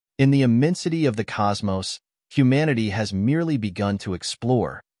In the immensity of the cosmos, humanity has merely begun to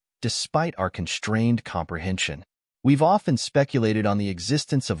explore, despite our constrained comprehension. We've often speculated on the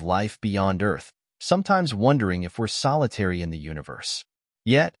existence of life beyond Earth, sometimes wondering if we're solitary in the universe.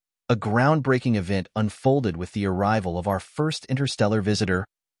 Yet, a groundbreaking event unfolded with the arrival of our first interstellar visitor,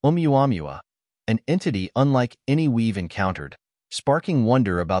 Oumuamua, an entity unlike any we've encountered, sparking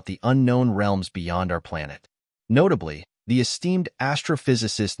wonder about the unknown realms beyond our planet. Notably, the esteemed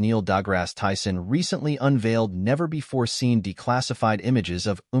astrophysicist deGrasse Tyson recently unveiled never-before-seen declassified images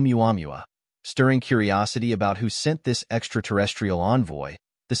of Oumuamua, stirring curiosity about who sent this extraterrestrial envoy,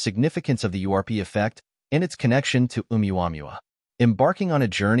 the significance of the URP effect, and its connection to Oumuamua. Embarking on a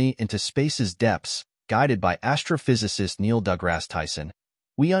journey into space's depths, guided by astrophysicist deGrasse Tyson,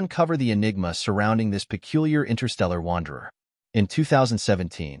 we uncover the enigma surrounding this peculiar interstellar wanderer. In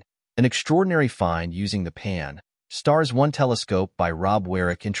 2017, an extraordinary find using the Pan-STARRS-1 telescope by Rob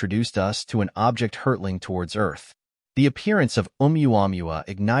Warwick introduced us to an object hurtling towards Earth. The appearance of Oumuamua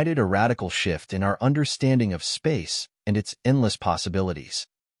ignited a radical shift in our understanding of space and its endless possibilities.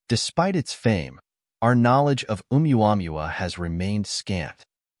 Despite its fame, our knowledge of Oumuamua has remained scant.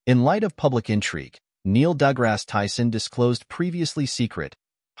 In light of public intrigue, deGrasse Tyson disclosed previously secret,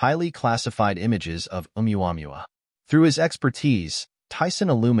 highly classified images of Oumuamua. Through his expertise, Tyson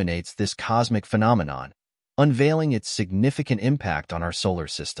illuminates this cosmic phenomenon, unveiling its significant impact on our solar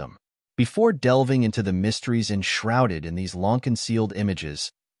system. Before delving into the mysteries enshrouded in these long-concealed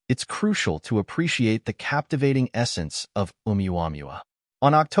images, it's crucial to appreciate the captivating essence of Oumuamua.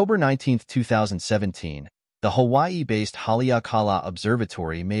 On October 19, 2017, the Hawaii-based Haleakala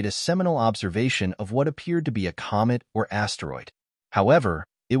Observatory made a seminal observation of what appeared to be a comet or asteroid. However,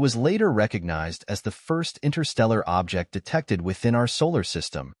 it was later recognized as the first interstellar object detected within our solar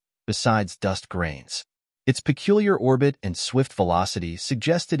system, besides dust grains. Its peculiar orbit and swift velocity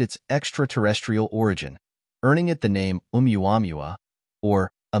suggested its extraterrestrial origin, earning it the name Oumuamua,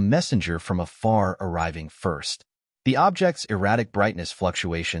 or a messenger from afar arriving first. The object's erratic brightness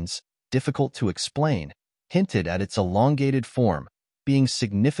fluctuations, difficult to explain, hinted at its elongated form, being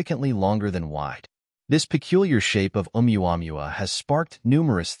significantly longer than wide. This peculiar shape of Oumuamua has sparked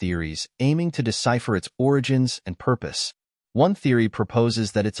numerous theories aiming to decipher its origins and purpose. One theory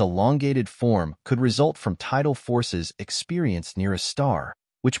proposes that its elongated form could result from tidal forces experienced near a star,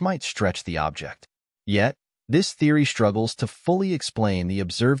 which might stretch the object. Yet, this theory struggles to fully explain the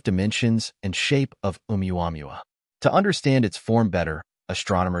observed dimensions and shape of Oumuamua. To understand its form better,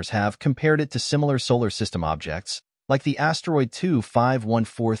 astronomers have compared it to similar solar system objects, like the asteroid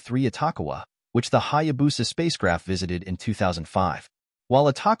 25143 Itokawa, which the Hayabusa spacecraft visited in 2005. While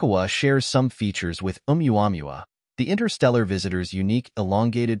Itokawa shares some features with Oumuamua, the interstellar visitor's unique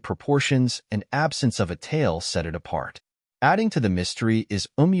elongated proportions and absence of a tail set it apart. Adding to the mystery is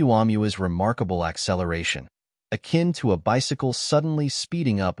Oumuamua's remarkable acceleration, akin to a bicycle suddenly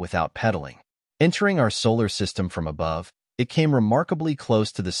speeding up without pedaling. Entering our solar system from above, it came remarkably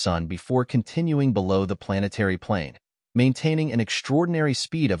close to the Sun before continuing below the planetary plane, maintaining an extraordinary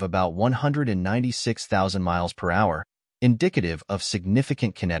speed of about 196,000 miles per hour, indicative of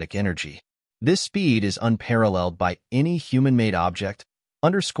significant kinetic energy. This speed is unparalleled by any human-made object,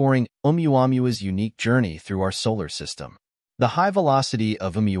 underscoring Oumuamua's unique journey through our solar system. The high velocity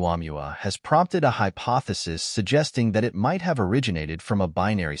of Oumuamua has prompted a hypothesis suggesting that it might have originated from a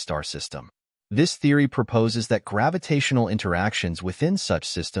binary star system. This theory proposes that gravitational interactions within such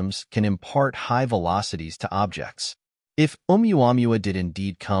systems can impart high velocities to objects. If Oumuamua did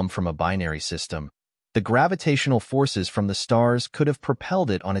indeed come from a binary system, the gravitational forces from the stars could have propelled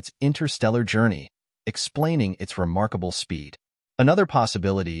it on its interstellar journey, explaining its remarkable speed. Another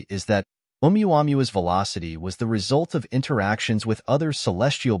possibility is that Oumuamua's velocity was the result of interactions with other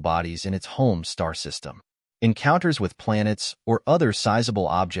celestial bodies in its home star system. Encounters with planets or other sizable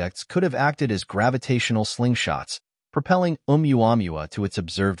objects could have acted as gravitational slingshots, propelling Oumuamua to its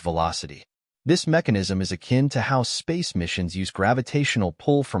observed velocity. This mechanism is akin to how space missions use gravitational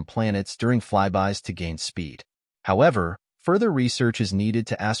pull from planets during flybys to gain speed. However, further research is needed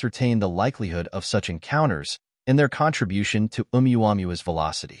to ascertain the likelihood of such encounters and their contribution to Oumuamua's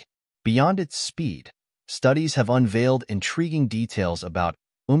velocity. Beyond its speed, studies have unveiled intriguing details about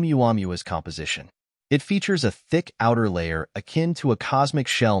Oumuamua's composition. It features a thick outer layer akin to a cosmic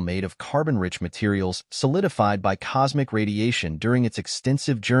shell made of carbon-rich materials solidified by cosmic radiation during its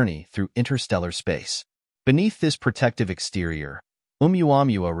extensive journey through interstellar space. Beneath this protective exterior,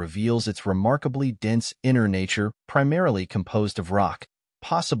 Oumuamua reveals its remarkably dense inner nature, primarily composed of rock,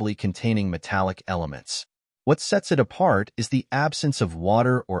 possibly containing metallic elements. What sets it apart is the absence of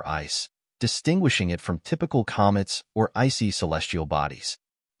water or ice, distinguishing it from typical comets or icy celestial bodies.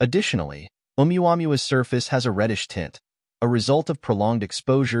 Additionally, Oumuamua's surface has a reddish tint, a result of prolonged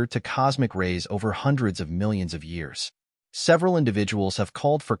exposure to cosmic rays over hundreds of millions of years. Several individuals have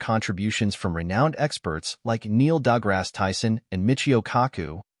called for contributions from renowned experts like Neil deGrasse Tyson and Michio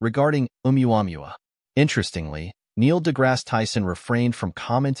Kaku regarding Oumuamua. Interestingly, Neil deGrasse Tyson refrained from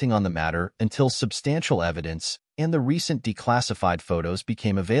commenting on the matter until substantial evidence and the recent declassified photos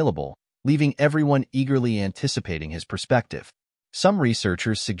became available, leaving everyone eagerly anticipating his perspective. Some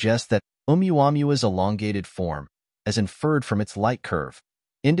researchers suggest that Oumuamua's elongated form, as inferred from its light curve,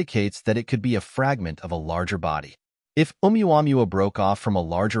 indicates that it could be a fragment of a larger body. If Oumuamua broke off from a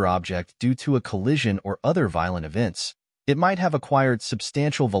larger object due to a collision or other violent events, it might have acquired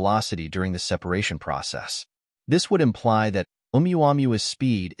substantial velocity during the separation process. This would imply that Oumuamua's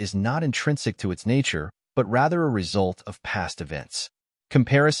speed is not intrinsic to its nature, but rather a result of past events.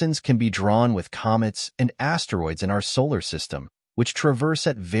 Comparisons can be drawn with comets and asteroids in our solar system, which traverse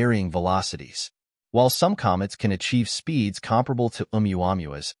at varying velocities. While some comets can achieve speeds comparable to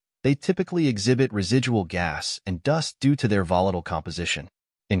Oumuamua's, they typically exhibit residual gas and dust due to their volatile composition.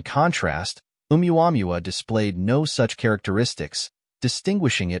 In contrast, Oumuamua displayed no such characteristics,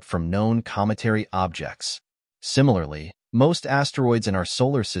 distinguishing it from known cometary objects. Similarly, most asteroids in our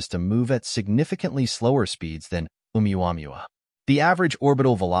solar system move at significantly slower speeds than Oumuamua. The average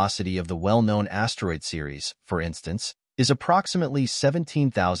orbital velocity of the well-known asteroid series, for instance, is approximately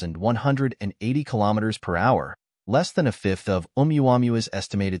 17,180 kilometers per hour, less than a fifth of Oumuamua's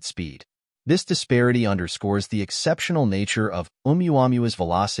estimated speed. This disparity underscores the exceptional nature of Oumuamua's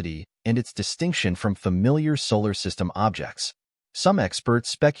velocity and its distinction from familiar solar system objects. Some experts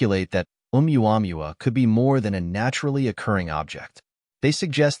speculate that Oumuamua could be more than a naturally occurring object. They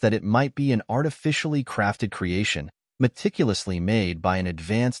suggest that it might be an artificially crafted creation, meticulously made by an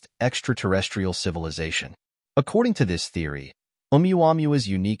advanced extraterrestrial civilization. According to this theory, Oumuamua's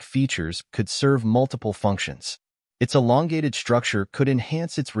unique features could serve multiple functions. Its elongated structure could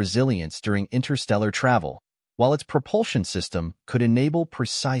enhance its resilience during interstellar travel, while its propulsion system could enable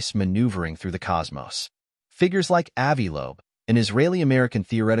precise maneuvering through the cosmos. Figures like Avi Loeb, an Israeli-American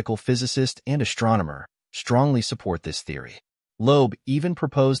theoretical physicist and astronomer, strongly support this theory. Loeb even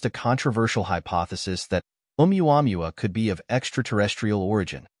proposed a controversial hypothesis that Oumuamua could be of extraterrestrial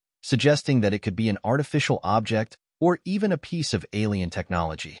origin, suggesting that it could be an artificial object or even a piece of alien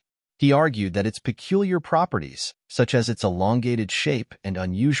technology. He argued that its peculiar properties, such as its elongated shape and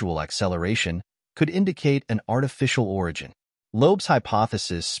unusual acceleration, could indicate an artificial origin. Loeb's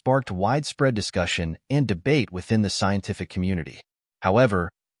hypothesis sparked widespread discussion and debate within the scientific community.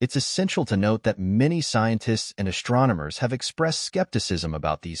 However, it's essential to note that many scientists and astronomers have expressed skepticism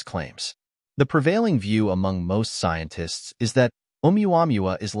about these claims. The prevailing view among most scientists is that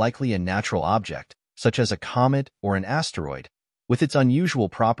Oumuamua is likely a natural object, such as a comet or an asteroid, with its unusual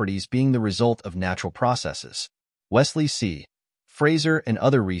properties being the result of natural processes. Wesley C. Fraser and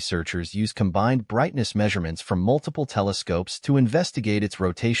other researchers use combined brightness measurements from multiple telescopes to investigate its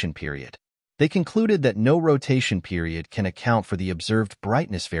rotation period. They concluded that no rotation period can account for the observed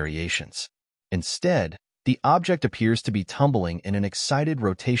brightness variations. Instead, the object appears to be tumbling in an excited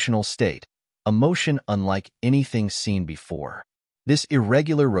rotational state, a motion unlike anything seen before. This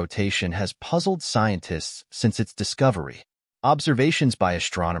irregular rotation has puzzled scientists since its discovery. Observations by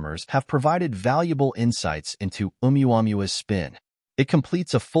astronomers have provided valuable insights into Oumuamua's spin. It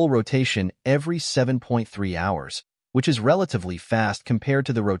completes a full rotation every 7.3 hours, which is relatively fast compared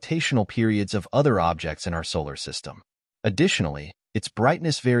to the rotational periods of other objects in our solar system. Additionally, its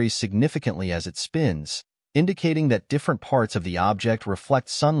brightness varies significantly as it spins, indicating that different parts of the object reflect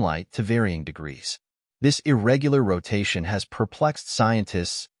sunlight to varying degrees. This irregular rotation has perplexed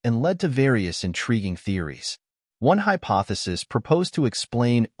scientists and led to various intriguing theories. One hypothesis proposed to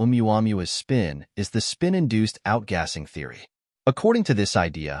explain Oumuamua's spin is the spin-induced outgassing theory. According to this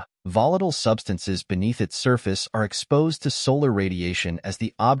idea, volatile substances beneath its surface are exposed to solar radiation as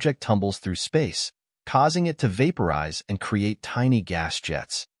the object tumbles through space, causing it to vaporize and create tiny gas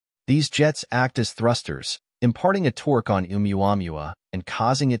jets. These jets act as thrusters, imparting a torque on Oumuamua and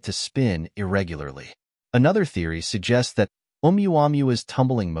causing it to spin irregularly. Another theory suggests that Oumuamua's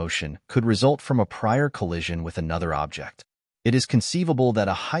tumbling motion could result from a prior collision with another object. It is conceivable that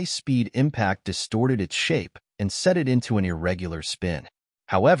a high-speed impact distorted its shape and set it into an irregular spin.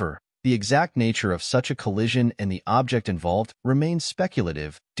 However, the exact nature of such a collision and the object involved remains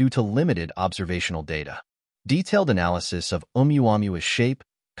speculative due to limited observational data. Detailed analysis of Oumuamua's shape,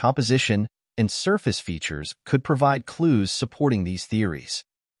 composition, and surface features could provide clues supporting these theories.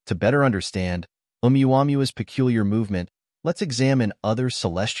 To better understand Oumuamua's peculiar movement, let's examine other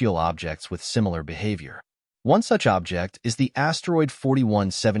celestial objects with similar behavior. One such object is the asteroid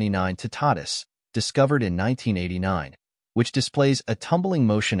 4179 Taurus, discovered in 1989, which displays a tumbling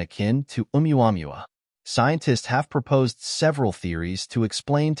motion akin to Oumuamua. Scientists have proposed several theories to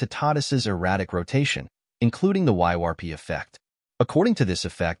explain Taurus's erratic rotation, including the YWARP effect. According to this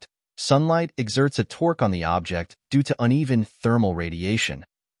effect, sunlight exerts a torque on the object due to uneven thermal radiation,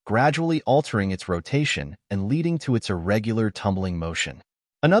 gradually altering its rotation and leading to its irregular tumbling motion.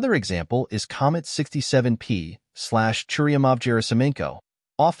 Another example is Comet 67P/Churyumov-Gerasimenko,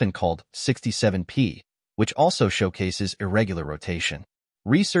 often called 67P, which also showcases irregular rotation.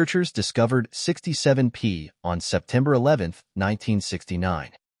 Researchers discovered 67P on September 11, 1969.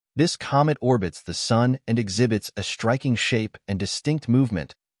 This comet orbits the Sun and exhibits a striking shape and distinct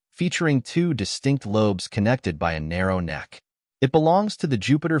movement, featuring two distinct lobes connected by a narrow neck. It belongs to the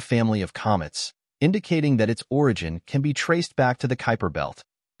Jupiter family of comets, indicating that its origin can be traced back to the Kuiper Belt,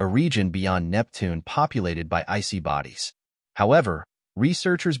 a region beyond Neptune populated by icy bodies. However,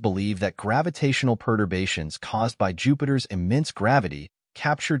 researchers believe that gravitational perturbations caused by Jupiter's immense gravity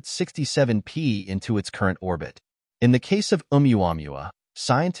captured 67P into its current orbit. In the case of Oumuamua,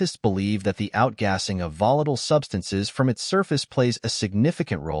 scientists believe that the outgassing of volatile substances from its surface plays a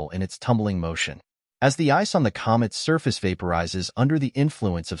significant role in its tumbling motion. As the ice on the comet's surface vaporizes under the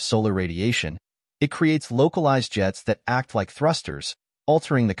influence of solar radiation, it creates localized jets that act like thrusters,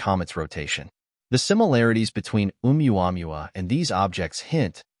 altering the comet's rotation. The similarities between Oumuamua and these objects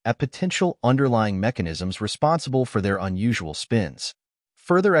hint at potential underlying mechanisms responsible for their unusual spins.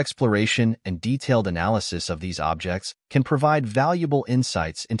 Further exploration and detailed analysis of these objects can provide valuable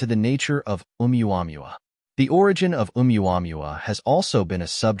insights into the nature of Oumuamua. The origin of Oumuamua has also been a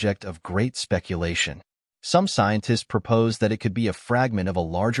subject of great speculation. Some scientists propose that it could be a fragment of a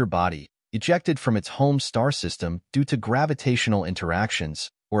larger body ejected from its home star system due to gravitational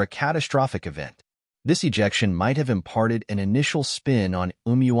interactions or a catastrophic event. This ejection might have imparted an initial spin on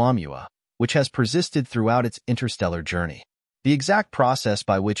Oumuamua, which has persisted throughout its interstellar journey. The exact process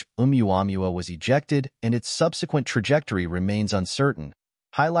by which Oumuamua was ejected and its subsequent trajectory remains uncertain,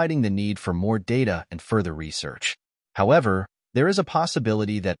 highlighting the need for more data and further research. However, there is a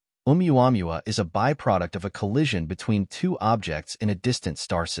possibility that Oumuamua is a byproduct of a collision between two objects in a distant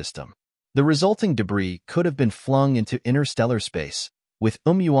star system. The resulting debris could have been flung into interstellar space, with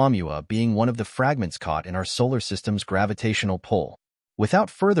Oumuamua being one of the fragments caught in our solar system's gravitational pull. Without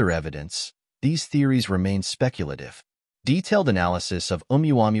further evidence, these theories remain speculative. Detailed analysis of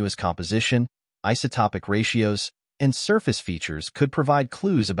Oumuamua's composition, isotopic ratios, and surface features could provide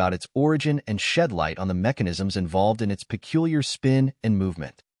clues about its origin and shed light on the mechanisms involved in its peculiar spin and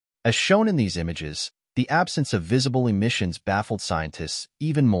movement. As shown in these images, the absence of visible emissions baffled scientists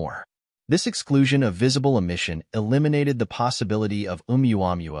even more. This exclusion of visible emission eliminated the possibility of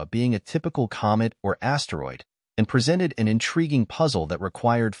Oumuamua being a typical comet or asteroid and presented an intriguing puzzle that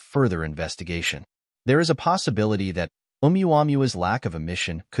required further investigation. There is a possibility that Oumuamua's lack of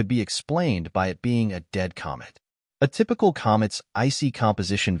emission could be explained by it being a dead comet. A typical comet's icy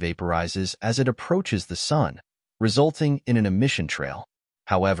composition vaporizes as it approaches the Sun, resulting in an emission trail.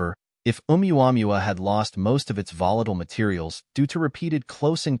 However, if Oumuamua had lost most of its volatile materials due to repeated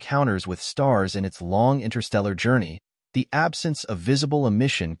close encounters with stars in its long interstellar journey, the absence of visible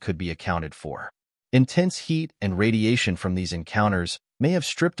emission could be accounted for. Intense heat and radiation from these encounters may have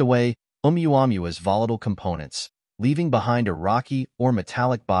stripped away Oumuamua's volatile components, leaving behind a rocky or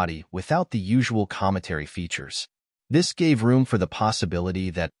metallic body without the usual cometary features. This gave room for the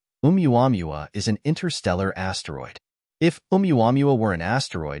possibility that Oumuamua is an interstellar asteroid. If Oumuamua were an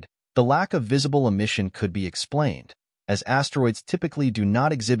asteroid, the lack of visible emission could be explained, as asteroids typically do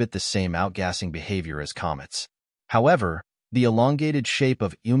not exhibit the same outgassing behavior as comets. However, the elongated shape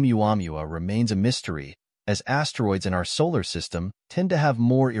of Oumuamua remains a mystery, as asteroids in our solar system tend to have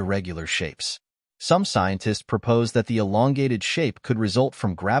more irregular shapes. Some scientists propose that the elongated shape could result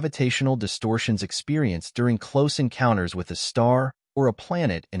from gravitational distortions experienced during close encounters with a star or a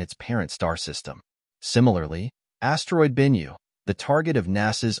planet in its parent star system. Similarly, asteroid Bennu, the target of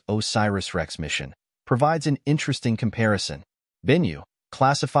NASA's OSIRIS-REx mission, provides an interesting comparison. Bennu,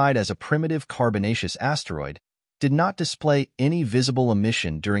 classified as a primitive carbonaceous asteroid, did not display any visible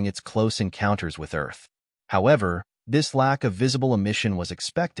emission during its close encounters with Earth. However, this lack of visible emission was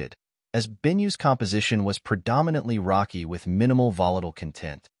expected, as Bennu's composition was predominantly rocky with minimal volatile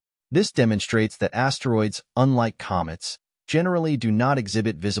content. This demonstrates that asteroids, unlike comets, generally do not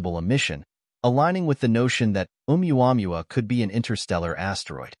exhibit visible emission, aligning with the notion that Oumuamua could be an interstellar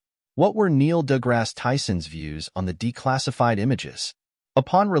asteroid. What were Neil deGrasse Tyson's views on the declassified images?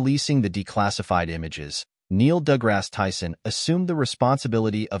 Upon releasing the declassified images, Neil deGrasse Tyson assumed the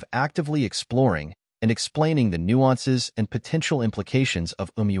responsibility of actively exploring and explaining the nuances and potential implications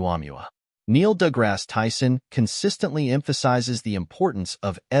of Oumuamua. Neil deGrasse Tyson consistently emphasizes the importance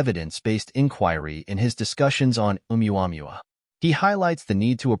of evidence-based inquiry in his discussions on Oumuamua. He highlights the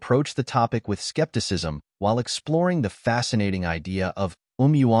need to approach the topic with skepticism while exploring the fascinating idea of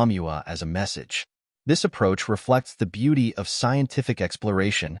Oumuamua as a message. This approach reflects the beauty of scientific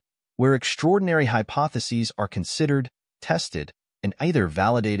exploration, where extraordinary hypotheses are considered, tested, and either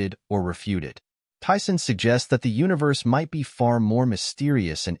validated or refuted. Tyson suggests that the universe might be far more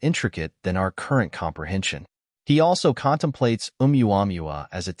mysterious and intricate than our current comprehension. He also contemplates Oumuamua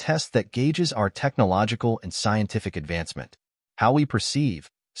as a test that gauges our technological and scientific advancement. How we perceive,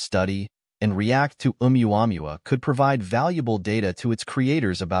 study, and react to Oumuamua could provide valuable data to its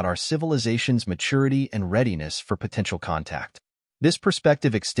creators about our civilization's maturity and readiness for potential contact. This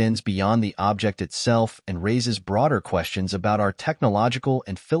perspective extends beyond the object itself and raises broader questions about our technological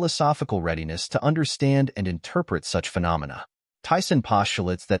and philosophical readiness to understand and interpret such phenomena. Tyson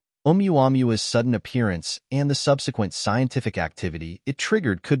postulates that Oumuamua's sudden appearance and the subsequent scientific activity it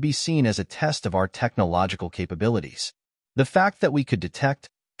triggered could be seen as a test of our technological capabilities. The fact that we could detect,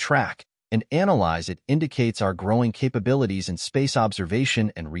 track, and analyze it indicates our growing capabilities in space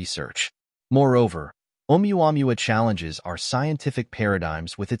observation and research. Moreover, Oumuamua challenges our scientific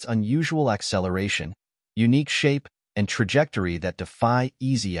paradigms with its unusual acceleration, unique shape, and trajectory that defy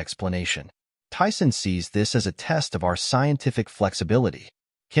easy explanation. Tyson sees this as a test of our scientific flexibility.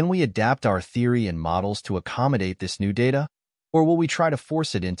 Can we adapt our theory and models to accommodate this new data, or will we try to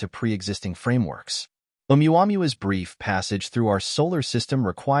force it into pre-existing frameworks? Oumuamua's brief passage through our solar system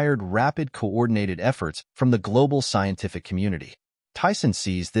required rapid, coordinated efforts from the global scientific community. Tyson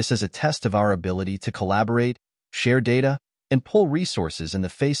sees this as a test of our ability to collaborate, share data, and pull resources in the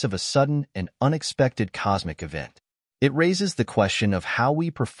face of a sudden and unexpected cosmic event. It raises the question of how we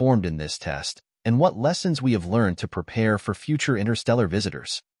performed in this test and what lessons we have learned to prepare for future interstellar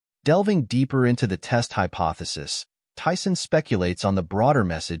visitors. Delving deeper into the test hypothesis, Tyson speculates on the broader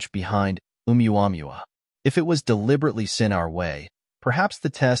message behind Oumuamua. If it was deliberately sent our way, perhaps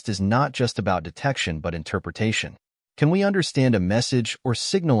the test is not just about detection but interpretation. Can we understand a message or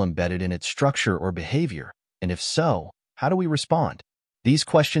signal embedded in its structure or behavior? And if so, how do we respond? These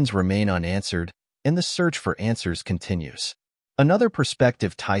questions remain unanswered, and the search for answers continues. Another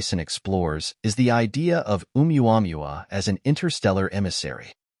perspective Tyson explores is the idea of Oumuamua as an interstellar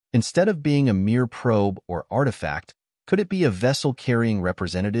emissary. Instead of being a mere probe or artifact, could it be a vessel carrying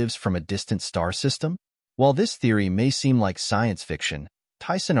representatives from a distant star system? While this theory may seem like science fiction,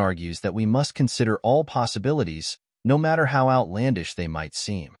 Tyson argues that we must consider all possibilities, no matter how outlandish they might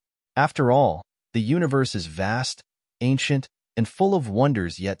seem. After all, the universe is vast, ancient, and full of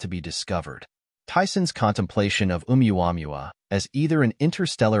wonders yet to be discovered. Tyson's contemplation of Oumuamua as either an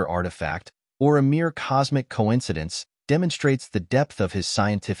interstellar artifact or a mere cosmic coincidence demonstrates the depth of his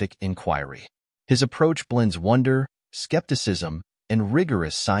scientific inquiry. His approach blends wonder, skepticism, and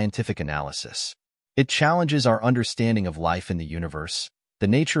rigorous scientific analysis. It challenges our understanding of life in the universe, the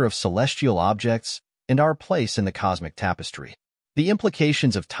nature of celestial objects, and our place in the cosmic tapestry. The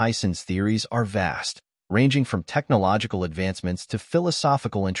implications of Tyson's theories are vast, ranging from technological advancements to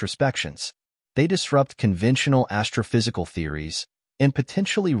philosophical introspections. They disrupt conventional astrophysical theories and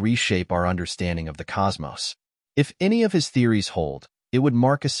potentially reshape our understanding of the cosmos. If any of his theories hold, it would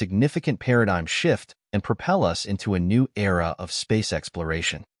mark a significant paradigm shift and propel us into a new era of space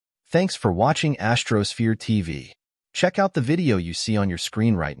exploration. Thanks for watching AstroSphere TV. Check out the video you see on your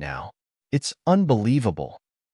screen right now. It's unbelievable.